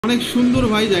অনেক সুন্দর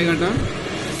ভাই জায়গাটা।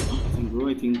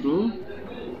 I think bro.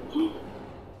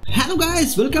 Hello guys,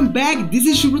 welcome back. This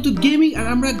is Subrata gaming. আর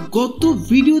আমরা গত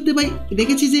ভিডিওতে ভাই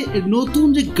দেখেছি যে নতুন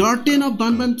যে গার্টেন অফ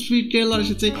বানবান 3 ট্রেলার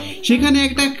এসেছে, সেখানে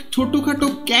একটা ছোটখাটো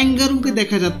ক্যাঙ্গারুকে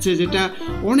দেখা যাচ্ছে যেটা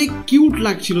অনেক কিউট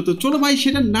লাগছিল। তো চলো ভাই,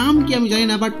 সেটার নাম কি আমি জানি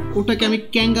না, বাট ওটাকে আমি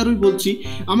ক্যাঙ্গারুই বলছি,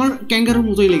 আমার ক্যাঙ্গারুর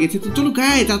মতোই লেগেছে। তো চলো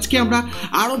গাইস, আজকে আমরা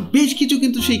আরো বেশ কিছু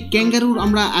কিন্তু সেই ক্যাঙ্গারুর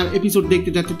আমরা এপিসোড দেখতে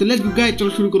যাচ্ছি। তো লেটস গো গাইস,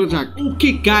 চলো শুরু করা যাক। ওকে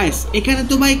গাইস, এখানে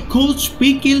তো ভাই কোচ,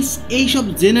 পিকলস এইসব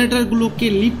জেনারেটরগুলোকে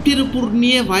লিফটের উপর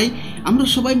নিয়ে ভাই আমরা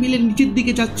সবাই মিলে নিচের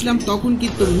দিকে যাচ্ছিলাম। তখন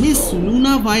কিন্তু মিস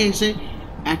লুনা ভাই এসে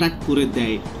অ্যাটাক করে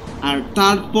দেয়, আর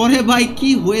তারপরে ভাই কি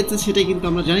হয়েছে সেটা কিন্তু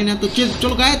আমরা জানি না। তো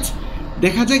চলো গাইস,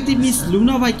 দেখা যাক যে মিস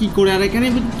লুনা ভাই কি করে। আর এখানে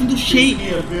কিন্তু সেই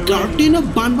গার্টেন অফ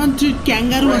বানবান 3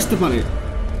 ক্যাঙ্গারু আসতে পারে।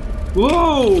 ও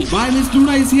ভাই, মিস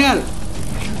লুনা ইজ হিয়ার।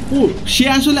 ও, সে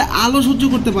আসলে আলো সহ্য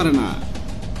করতে পারে না।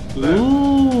 ও,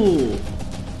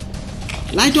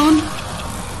 লাইট অন।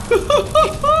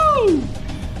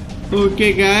 ওকে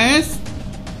গাইস,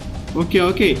 ওকে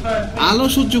ওকে, আলো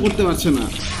সহ্য করতে পারছে না।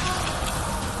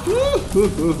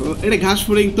 এটা ঘাস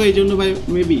ফড়িং, তো এই জন্য ভাই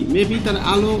মেবি তার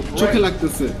আলো চোখে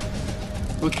লাগতেছে।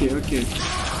 ওকে ওকে,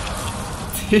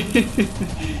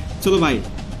 চলো ভাই,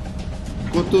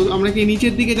 কত আমরা কি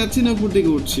নিচের দিকে যাচ্ছি না উপর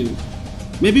দিকে উঠছি?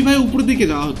 মেবি ভাই উপর দিকে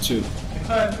যাওয়া হচ্ছে।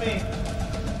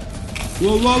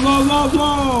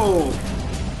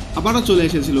 আবারও চলে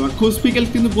এসেছিল, আর খোঁজ পিকেল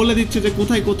কিন্তু বলে দিচ্ছে যে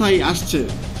কোথায় কোথায় আসছে।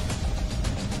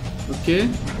 ওকে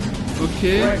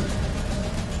ওকে,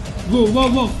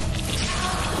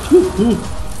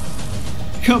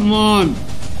 কাম অন,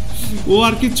 ও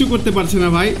আর কিচ্ছু করতে পারছে না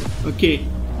ভাই। ওকে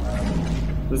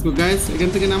লেটস গো গাইস, এখান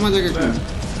থেকে নামা যাক এখন।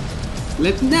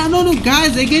 নো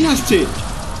গাইস, এগেইন আসছে।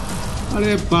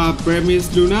 আরে বাপ রে, মিস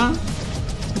লুনা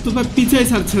তো ভাই পিছাই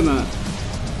ছাড়ছে না।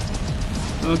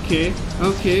 ওকে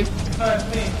ওকে,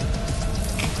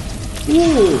 ও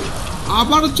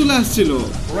আবারও চলে আসছিল।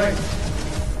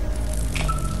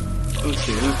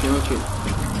 ওকে ওকে ওকে,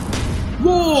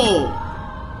 ও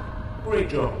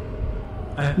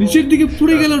নিচের দিকে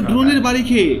পড়ে গেল ড্রোনের বাড়ি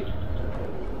খেয়ে।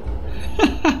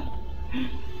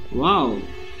 ওয়াও,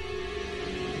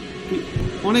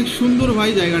 অনেক সুন্দর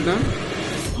ভাই জায়গাটা।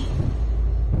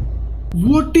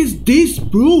 What is this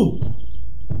bro?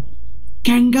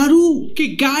 Kangaroo K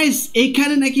guys,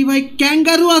 এখানে নাকি ভাই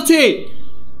ক্যাঙ্গারু আছে।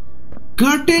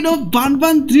 গার্টেন অফ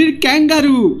বানবান 3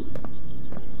 ক্যাঙ্গারু।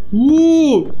 ও,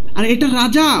 আর এটা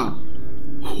রাজা।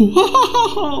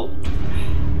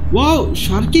 ওয়াও,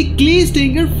 শার্কি ক্লি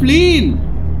স্টিঙ্গার ফ্লিন,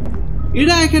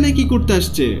 এরা এখানে কি করতে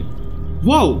আসছে?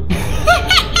 Wow,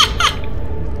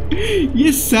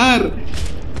 yes sir.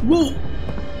 ও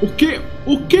ওকে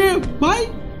ওকে ভাই,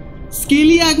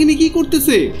 স্কেলি আগ্নি কি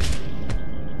করতেছে?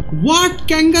 হোয়াট,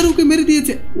 ক্যাঙ্গারুকে মেরে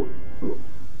দিয়েছে,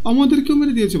 আমাদেরকেও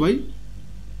মেরে দিয়েছে ভাই।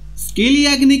 স্কেলি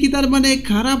আগ্নি কি তার মানে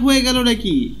খারাপ হয়ে গেল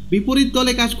নাকি? বিপরীত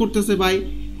দলে কাজ করতেছে ভাই।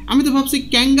 আমি তো ভাবছি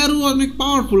ক্যাঙ্গারু অনেক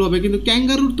পাওয়ারফুল হবে, কিন্তু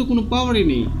ক্যাঙ্গারুর তো কোনো পাওয়ারই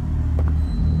নেই।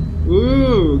 ও,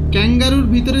 ক্যাঙ্গারুর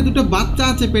ভিতরে দুটো বাচ্চা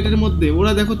আছে পেটের মধ্যে,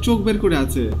 ওরা দেখো চোখ বের করে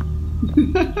আছে।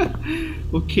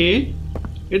 ওকে,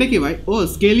 এটা কি ভাই? ও,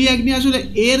 স্কেলি আগ্নি আসলে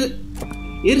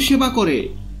এর সেবা করে,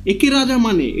 একে রাজা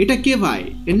মানে। এটা কে ভাই?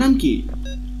 এর নাম কি?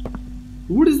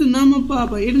 হোয়াট ইজ দ্য নাম অফ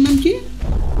বাবা? এর নাম কি?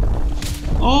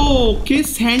 ওকে,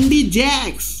 Sandy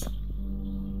Jacks.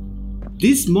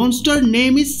 This monster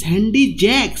name is Sandy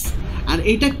Jacks. আর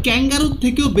এটা ক্যাঙ্গারুর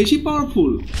থেকেও বেশি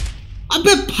পাওয়ারফুল।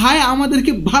 আবে ভাই,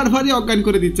 আমাদেরকে বারবারই অজ্ঞান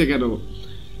করে দিচ্ছে কেন?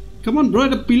 কেমন ব্রো,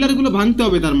 এটা পিলারগুলো ভাঙতে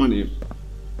হবে তার মানে।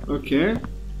 ওকে,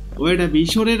 ও এটা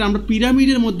মিশরের, আমরা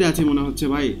পিরামিডের মধ্যে আছি মনে হচ্ছে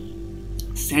ভাই।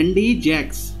 Sandy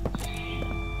Jacks.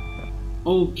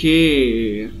 ওকে,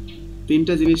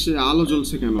 তিনটা জিনিস আলো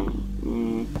জ্বলছে কেন?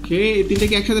 ওকে, তিনটা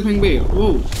কি একসাথে ভাঙবে? ও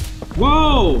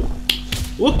ওয়াও,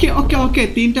 ওকে ওকে ওকে,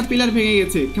 তিনটা পিলার ভেঙে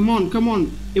গেছে। কেমন কেমন,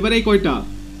 এবারে এই কয়টা?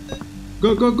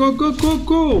 গো গো গো গো গো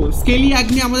গো। স্কেলি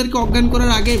আগ্নি আমাদেরকে অজ্ঞান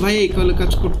করার আগে ভাই এই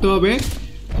কাজ করতে হবে।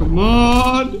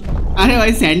 কেমন? আরে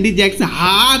ভাই, স্যান্ডি জ্যাক্স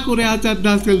হা করে আছে আর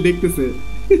আজকাল দেখতেছে।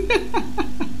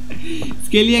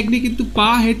 স্কেলি আগ্নি কিন্তু পা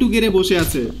হেঁটু গেড়ে বসে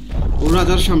আছে ও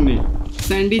রাজার সামনে,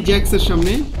 স্যান্ডি জ্যাক্সের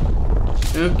সামনে।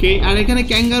 ওকে, আর এখানে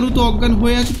ক্যাঙ্গারু তো অজ্ঞান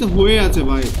হয়ে আছে, তো হয়ে আছে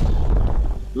ভাই।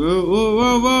 ও ও ও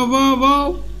ও ও,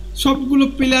 সবগুলো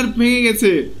পিলার ভেঙে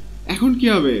গেছে। এখন কি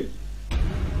হবে?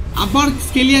 আবার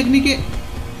স্কেলি আগ্নিকে,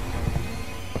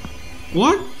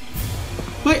 হোয়াট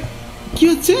ভাই, কি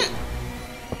হচ্ছে?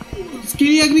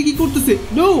 স্কেলি আগ্নি কি করতেছে?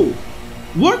 নো,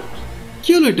 হোয়াট, কি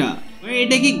হলো এটা?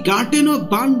 এটা কি গার্টেন অফ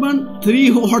বানবান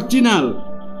 3 অরিজিনাল?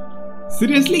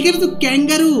 সিরিয়াসলি, এখানে তো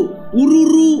ক্যাঙ্গারু,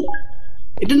 উরুরু,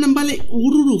 এটার নাম বলে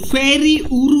উরুরু, ফেরি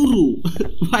উরুরু।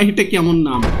 ভাই এটা কেমন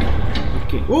নাম?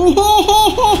 ওকে ও হো হো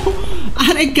হো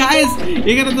আরে গাইস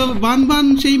এখানে তো বানবান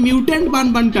সেই mutant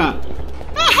বানবানটা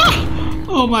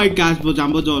O my god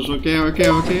jumbo Josh okay okay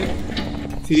okay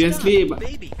seriously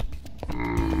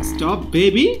stop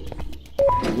baby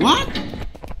what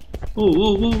ও ও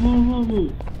ও ও ও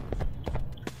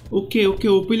ওকে ওকে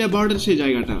ওপিলা বার্ডের সেই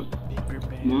জায়গাটা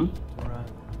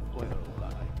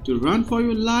to run for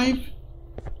your life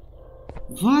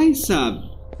why sub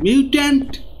mutant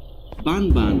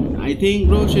banban I think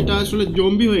bro সেটা আসলে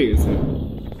জম্বি হয়ে গেছে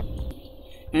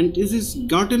and this is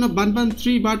Garten of Banban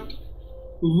 3 but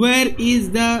where is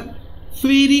the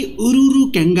fairy URUROO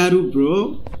kangaroo bro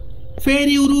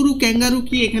fairy URUROO kangaroo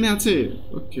কি এখানে আছে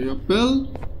okay apple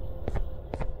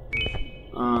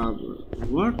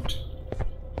what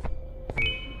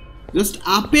just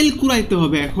apple কুড়াইতে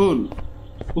হবে এখন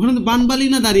ওখানে তো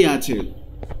বানবালিনা দাঁড়িয়ে আছে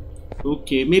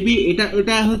ওকে মেবি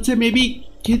এটা হচ্ছে মেবি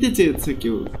খেতে চেয়েছে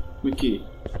কেউ নাকি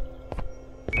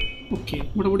ওকে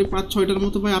মোটামুটি 5-6টার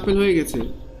মতো ভাই আপেল হয়ে গেছে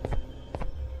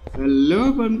হ্যালো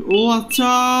ও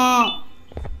আচ্ছা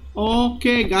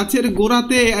ওকে গাছের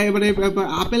গোড়াতে মানে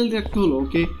আপেল রাখতে হলো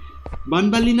ওকে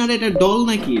বানবালিনার এটা ডল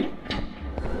নাকি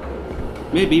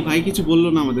মেবি ভাই কিছু বললো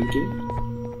না আমাদেরকে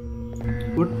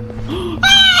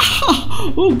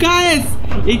ও গাইস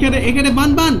এখানে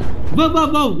বানবান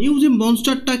বাবা ইউ যে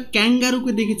মনস্টারটা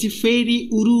ক্যাঙ্গারুকে দেখেছি ফেরি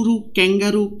উরুরু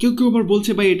ক্যাঙ্গারু কেউ আবার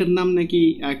বলছে ভাই এটার নাম নাকি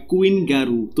কুইন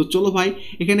গারু তো চলো ভাই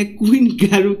এখানে কুইন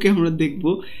গারুকে আমরা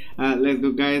দেখবো let's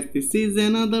go guys this is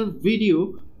another video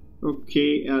ওকে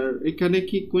আর এখানে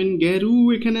কি কুইন গারু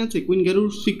এখানে আছে কুইন গারুর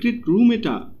সিক্রেট রুম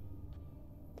এটা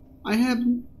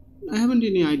I haven't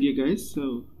any idea guys so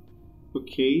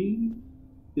okay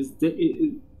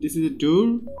this is a door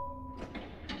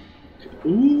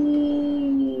oh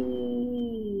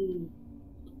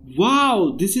wow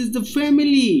this is the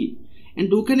family and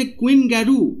ওখানে কুইন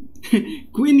গারু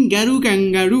queen গারু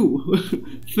kangaroo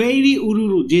ফেরি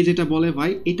উরুরু যে যেটা বলে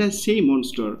ভাই এটা সেই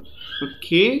মনস্টার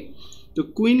ওকে তো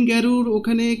কুইন গারুর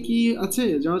ওখানে কি আছে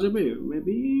যাওয়া যাবে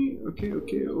মেবি ওকে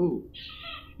ওকে ও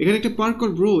এখানে একটা পার্কার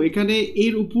ব্রো এখানে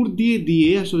এর উপর দিয়ে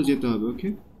আসলে যেতে হবে ওকে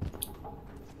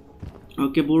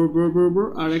ওকে বড়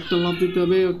আর একটা লাভ দিতে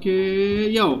হবে ওকে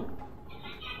ইয়াও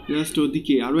জাস্ট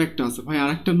ওদিকে আরো একটা আছে ভাই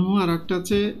আরেকটা নো আর একটা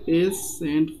আছে এস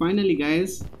এন্ড ফাইনালি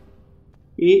গাইস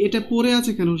এটা পড়ে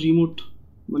আছে কেন রিমোট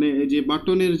মানে এই যে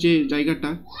বাটনের যে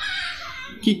জায়গাটা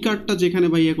কি কার্ডটা যেখানে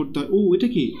ভাই ইয়া করতে হয় ও এটা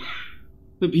কি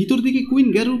ভিতর দিকে কুইন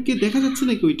গ্যারুকে দেখা যাচ্ছে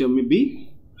নাকি ওইটা maybe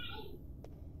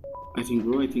I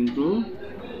think bro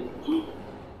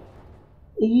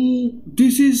oh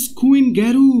this is Queen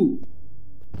Garu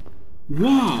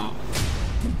wow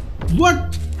what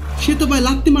সে তো ভাই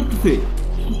লাত্তি মারতেছে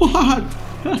what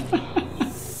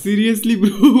seriously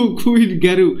bro queen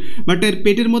গ্যারু but এর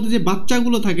পেটের মধ্যে যে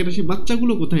বাচ্চাগুলো থাকে না সেই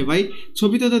বাচ্চাগুলো কোথায় ভাই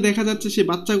ছবিতে তো দেখা যাচ্ছে সেই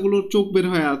বাচ্চাগুলোর চোখ বের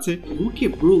হয়ে আছে ওকে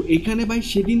ব্রো এখানে ভাই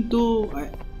সেদিন তো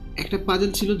একটা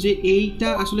পাজল ছিল যে এইটা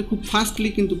আসলে খুব ফাস্টলি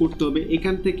কিন্তু করতে হবে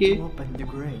এখান থেকে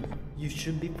you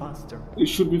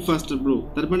should be faster bro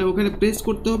তার মানে ওখানে প্রেস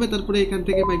করতে হবে তারপরে এখান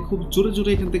থেকে ভাই খুব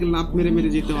জোরে এখান থেকে লাফ মেরে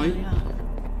যেতে হয়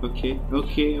ওকে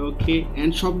ওকে ওকে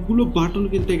এন্ড সবগুলো বাটন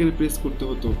কিন্তু এখানে প্রেস করতে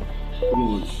হতো come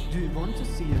on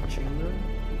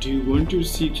do you want to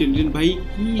see children ভাই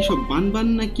কি সব বানবান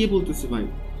না কে বলতেছে ভাই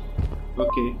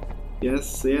ওকে yes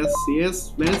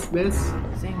bless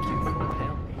thank you for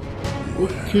helping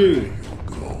okay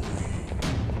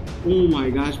oh my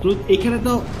gosh bro এখানে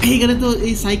তো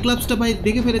এই সাইক্লপসটা ভাই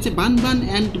দেখে ফেলেছে বানবান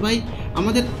এন্ড ভাই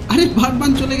আমাদের আরে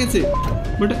বানবান চলে গেছে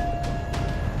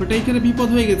বাট এইখানে বিপদ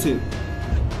হয়ে গেছে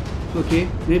ওকে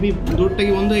মেবি ডোরটা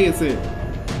কি বন্ধ হয়ে গেছে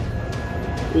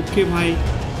ওকে ভাই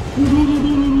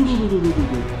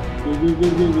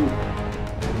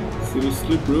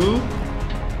সিরিয়াসলি ব্রো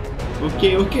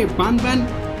ওকে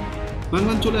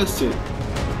বানবান চলে আসছে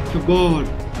বট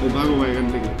ভাগো ভাই এখান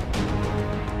থেকে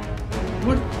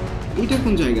বাট এটা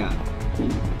কোন জায়গা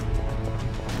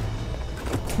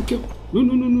ওকে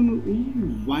নো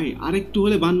ভাই আরেকটু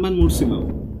হলে বানবান মরছিল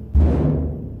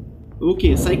ওকে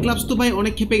সাইক্লপস তো ভাই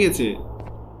অনেক খেপে গেছে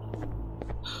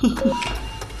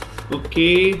ওকে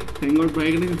থ্যাঙ্ক গড ভাই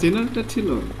এখানে জেনারেটর ছিল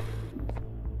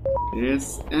yes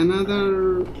another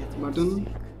button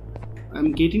I'm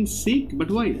getting sick but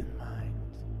why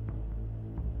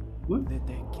what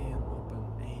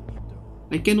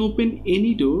I can open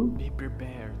any door be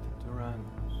prepared to run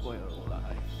for your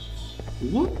life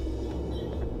what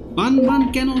বানবান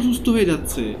কেন অসুস্থ হয়ে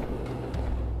যাচ্ছে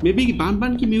মেবি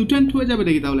বানবান কি মিউট্যান্ট হয়ে যাবে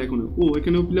নাকি তাহলে এখন ও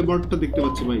এখানে প্লে বটটা দেখতে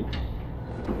পাচ্ছি ভাই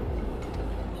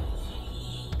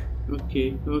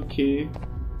ওকে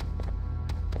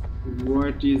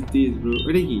what is this bro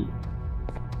এটা কি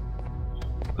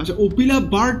আচ্ছা ওপিলা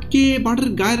বার্ডের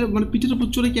গায়ের মানে পিঠের উপর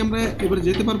চড়ে কি আমরা এবারে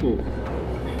যেতে পারবো?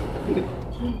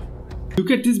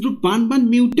 Look at this bro, বানবান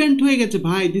mutant হয়ে গেছে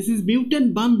ভাই, দিস ইজ মিউট্যান্ট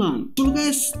বানবান। চলো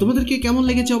গাইস, তোমাদেরকে কেমন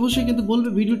লেগেছে অবশ্যই কিন্তু বলবে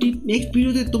ভিডিওটি। নেক্সট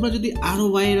ভিডিওতে তোমরা যদি আরো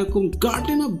ভাই এরকম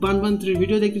গার্ডেন অফ বানবান 3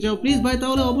 ভিডিও দেখতে চাও প্লিজ ভাই,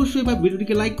 তাহলে অবশ্যই ভাই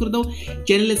ভিডিওটিকে লাইক করে দাও,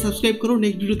 চ্যানেলে সাবস্ক্রাইব করো।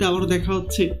 নেক্সট ভিডিওতে আবারও দেখা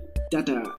হচ্ছে, টাটা।